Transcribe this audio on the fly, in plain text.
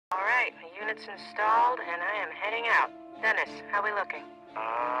units installed, and I am heading out. Dennis, how we looking?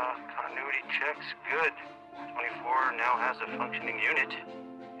 Continuity check's good. 24 now has a functioning unit.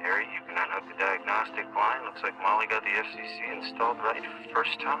 Harry, you can unhook the diagnostic line. Looks like Molly got the FCC installed right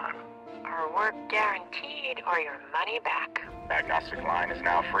first time. Our work guaranteed or your money back. Diagnostic line is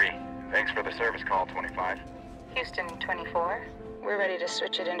now free. Thanks for the service call, 25. Houston 24, we're ready to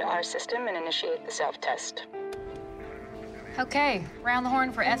switch it into our system and initiate the self-test. Okay, round the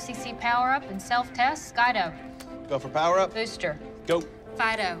horn for FCC power-up and self-test. Skydo. Go for power-up. Booster. Go.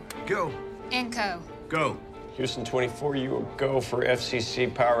 Fido. Go. Inco. Go. Houston 24, you will go for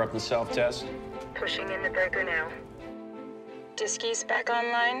FCC power-up and self-test. Pushing in the breaker now. Diskey's back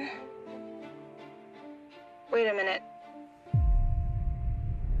online. Wait a minute.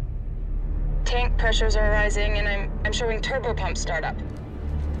 Tank pressures are rising, and I'm showing turbopump startup.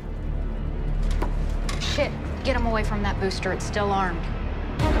 Shit, get him away from that booster. It's still armed.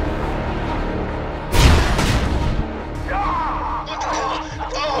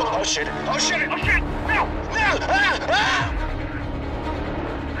 Oh shit! Oh shit! Oh shit! No! No!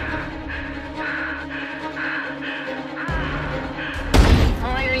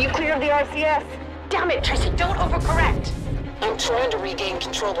 Are you clear of the RCS? Damn it, Tracy, don't overcorrect. I'm trying to regain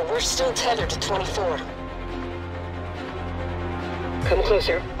control, but we're still tethered to 24. Come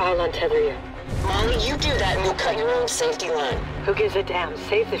closer. I'll untether you. Molly, you do that and you'll cut your own safety line. Who gives a damn?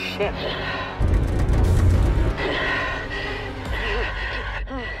 Save the ship.